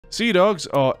Sea Dogs,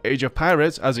 or Age of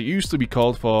Pirates as it used to be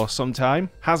called for some time,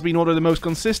 has been one of the most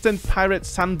consistent pirate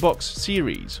sandbox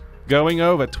series, going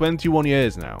over 21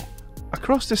 years now.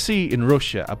 Across the sea in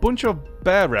Russia, a bunch of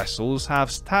bear wrestles have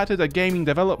started a gaming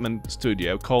development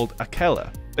studio called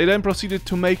Akella. They then proceeded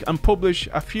to make and publish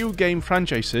a few game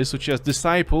franchises such as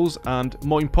Disciples and,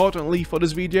 more importantly for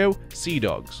this video, Sea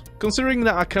Dogs. Considering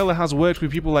that Akella has worked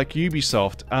with people like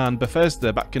Ubisoft and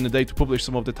Bethesda back in the day to publish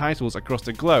some of the titles across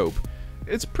the globe,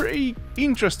 it's pretty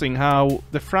interesting how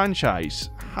the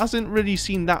franchise hasn't really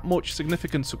seen that much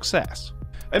significant success.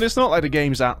 And it's not like the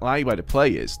games aren't liked by the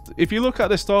players. If you look at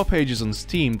the store pages on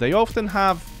Steam, they often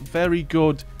have very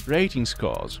good rating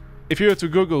scores. If you were to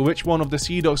Google which one of the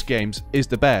Sea Dogs games is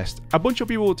the best, a bunch of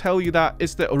people will tell you that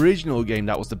it's the original game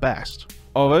that was the best.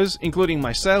 Others, including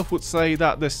myself, would say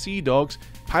that the Sea Dogs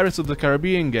Pirates of the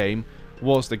Caribbean game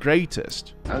was the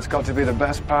greatest. That's got to be the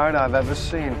best pirate I've ever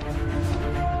seen.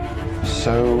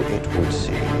 So it would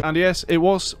seem. And yes, it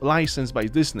was licensed by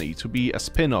Disney to be a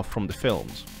spin-off from the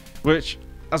films, which,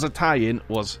 as a tie-in,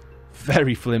 was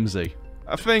very flimsy.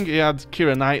 I think it had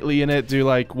Keira Knightley in it do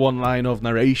like one line of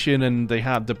narration, and they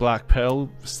had the Black Pearl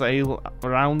sail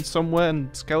around somewhere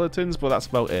and skeletons, but that's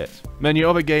about it. Many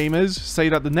other gamers say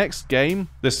that the next game,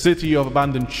 The City of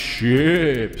Abandoned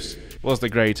Ships, was the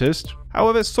greatest.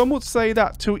 However, some would say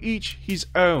that To Each His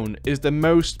Own is the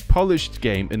most polished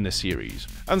game in the series,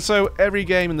 and so every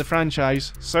game in the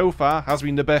franchise so far has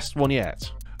been the best one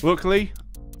yet. Luckily,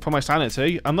 for my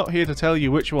sanity, I'm not here to tell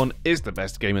you which one is the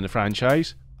best game in the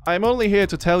franchise. I'm only here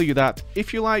to tell you that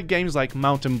if you like games like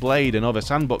Mount & Blade and other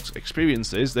sandbox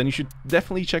experiences, then you should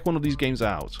definitely check one of these games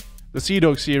out. The Sea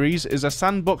Dogs series is a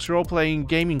sandbox role-playing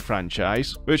gaming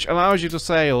franchise which allows you to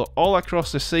sail all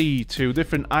across the sea to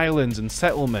different islands and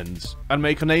settlements and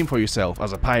make a name for yourself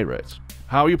as a pirate.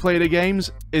 How you play the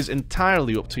games is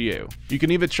entirely up to you. You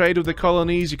can either trade with the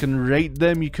colonies, you can raid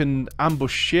them, you can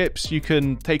ambush ships, you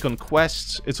can take on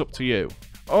quests, it's up to you.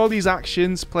 All these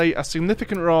actions play a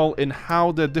significant role in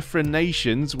how the different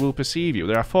nations will perceive you.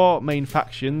 There are 4 main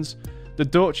factions: the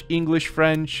Dutch, English,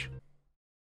 French,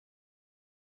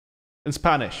 and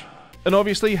Spanish. And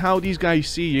obviously how these guys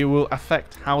see you will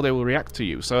affect how they will react to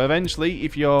you. So eventually,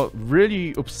 if you're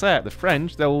really upset the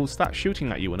French, they'll start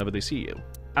shooting at you whenever they see you.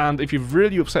 And if you've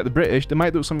really upset the British, they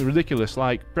might do something ridiculous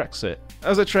like Brexit.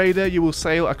 As a trader, you will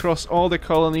sail across all the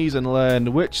colonies and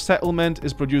learn which settlement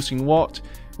is producing what,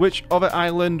 which other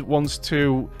island wants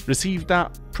to receive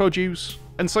that produce,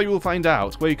 and so you will find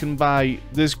out where you can buy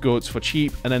these goods for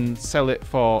cheap and then sell it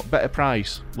for better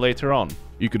price later on.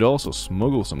 You could also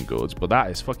smuggle some goods, but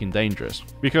that is fucking dangerous,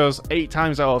 because 8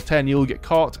 times out of 10 you'll get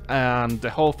caught and the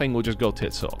whole thing will just go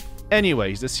tits up.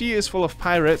 Anyways, the sea is full of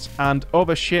pirates and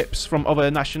other ships from other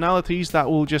nationalities that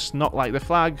will just not like the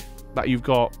flag that you've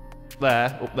got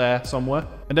there, up there somewhere,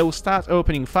 and they will start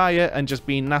opening fire and just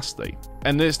being nasty.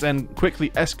 And this then quickly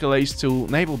escalates to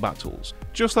naval battles.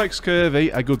 Just like scurvy,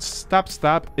 a good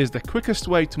stab is the quickest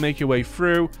way to make your way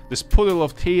through this puddle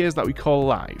of tears that we call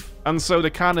life. And so the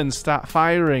cannons start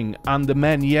firing and the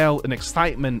men yell in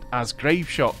excitement as grave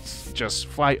shots just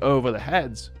fly over their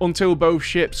heads until both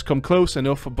ships come close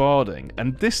enough for boarding.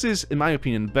 And this is, in my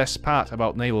opinion, the best part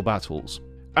about naval battles.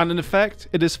 And in effect,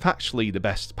 it is factually the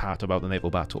best part about the naval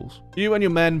battles. You and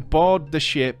your men board the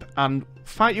ship and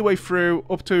fight your way through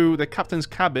up to the captain's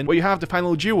cabin where you have the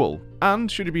final duel. And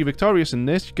should you be victorious in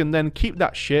this, you can then keep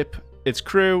that ship, its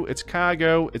crew, its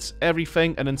cargo, its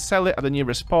everything, and then sell it at the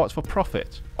nearest port for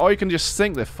profit. Or you can just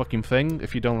sink the fucking thing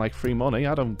if you don't like free money.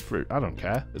 I don't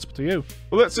care. It's up to you.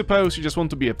 Well, let's suppose you just want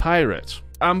to be a pirate.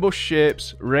 Ambush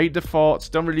ships, raid the forts,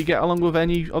 don't really get along with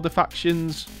any other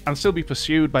factions, and still be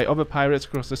pursued by other pirates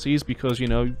across the seas because, you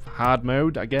know, hard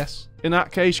mode, I guess. In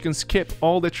that case, you can skip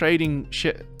all the trading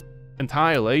shit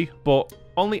entirely, but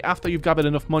only after you've gathered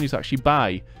enough money to actually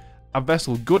buy a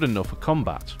vessel good enough for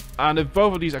combat. And if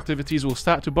both of these activities will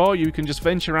start to bore you, you can just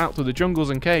venture out to the jungles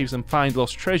and caves and find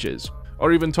lost treasures,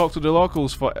 or even talk to the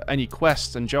locals for any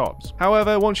quests and jobs.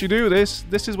 However, once you do this,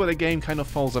 this is where the game kind of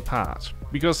falls apart,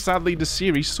 because sadly the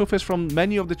series suffers from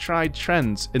many of the tried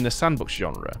trends in the sandbox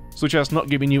genre, such as not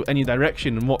giving you any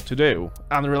direction on what to do,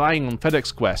 and relying on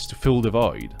FedEx quests to fill the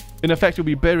void. In effect, you'll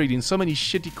be buried in so many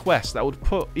shitty quests that would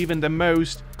put even the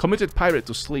most committed pirate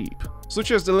to sleep,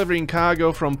 such as delivering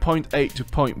cargo from point A to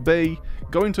point B,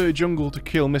 going to a jungle to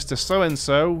kill Mr.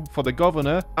 So-and-so for the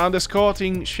governor, and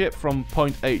escorting ship from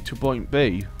point A to point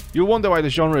B. You'll wonder why the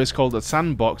genre is called a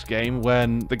sandbox game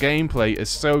when the gameplay is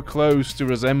so close to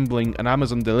resembling an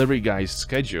Amazon delivery guy's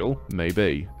schedule.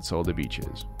 Maybe it's all the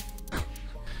beaches.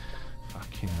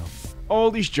 Fucking hell. All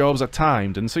these jobs are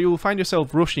timed, and so you'll find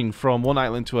yourself rushing from one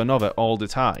island to another all the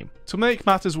time. To make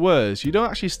matters worse, you don't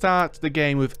actually start the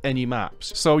game with any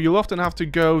maps, so you'll often have to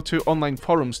go to online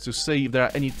forums to see if there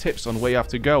are any tips on where you have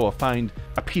to go or find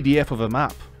a PDF of a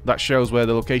map that shows where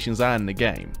the locations are in the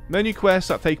game. Many quests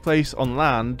that take place on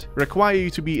land require you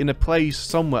to be in a place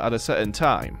somewhere at a certain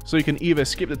time, so you can either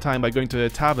skip the time by going to a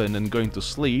tavern and going to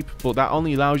sleep, but that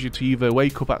only allows you to either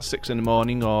wake up at 6 in the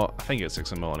morning, or I think it's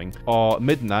 6 in the morning, or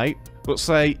midnight. But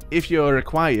say if you're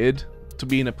required to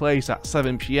be in a place at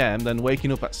 7 PM, then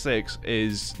waking up at 6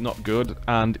 is not good,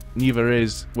 and neither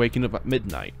is waking up at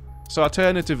midnight. So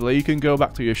alternatively, you can go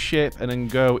back to your ship and then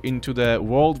go into the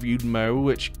world viewed mode,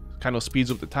 which kind of speeds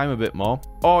up the time a bit more,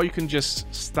 or you can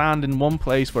just stand in one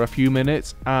place for a few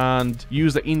minutes and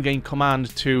use the in-game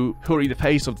command to hurry the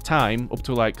pace of the time up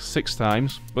to like 6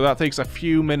 times, but that takes a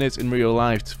few minutes in real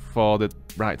life for the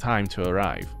right time to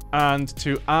arrive. And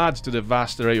to add to the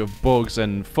vast array of bugs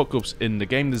and fuck-ups in the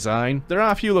game design, there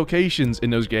are a few locations in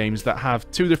those games that have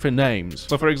 2 different names.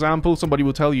 So for example, somebody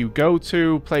will tell you, go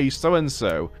to place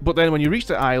so-and-so, but then when you reach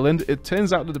the island, it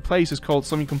turns out that the place is called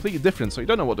something completely different, so you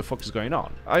don't know what the fuck is going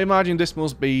on. I imagine this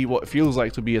must be what it feels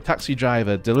like to be a taxi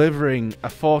driver delivering a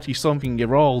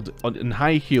 40-something-year-old in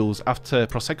high heels after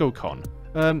Prosecco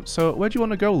Con. So where do you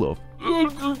want to go, love?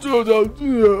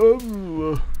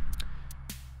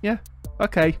 Yeah.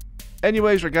 Okay.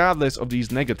 Anyways, regardless of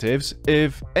these negatives,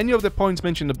 if any of the points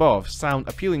mentioned above sound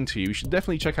appealing to you, you should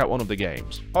definitely check out one of the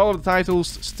games. All of the titles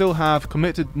still have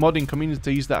committed modding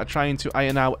communities that are trying to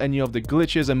iron out any of the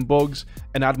glitches and bugs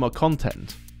and add more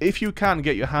content. If you can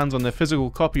get your hands on a physical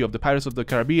copy of the Pirates of the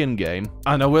Caribbean game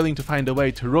and are willing to find a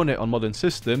way to run it on modern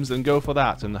systems, then go for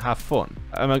that and have fun.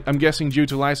 I'm guessing due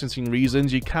to licensing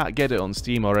reasons you can't get it on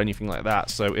Steam or anything like that,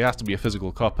 so it has to be a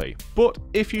physical copy. But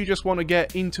if you just want to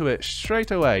get into it straight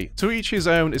away, To Each His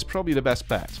Own is probably the best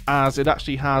bet, as it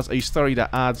actually has a story that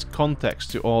adds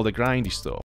context to all the grindy stuff.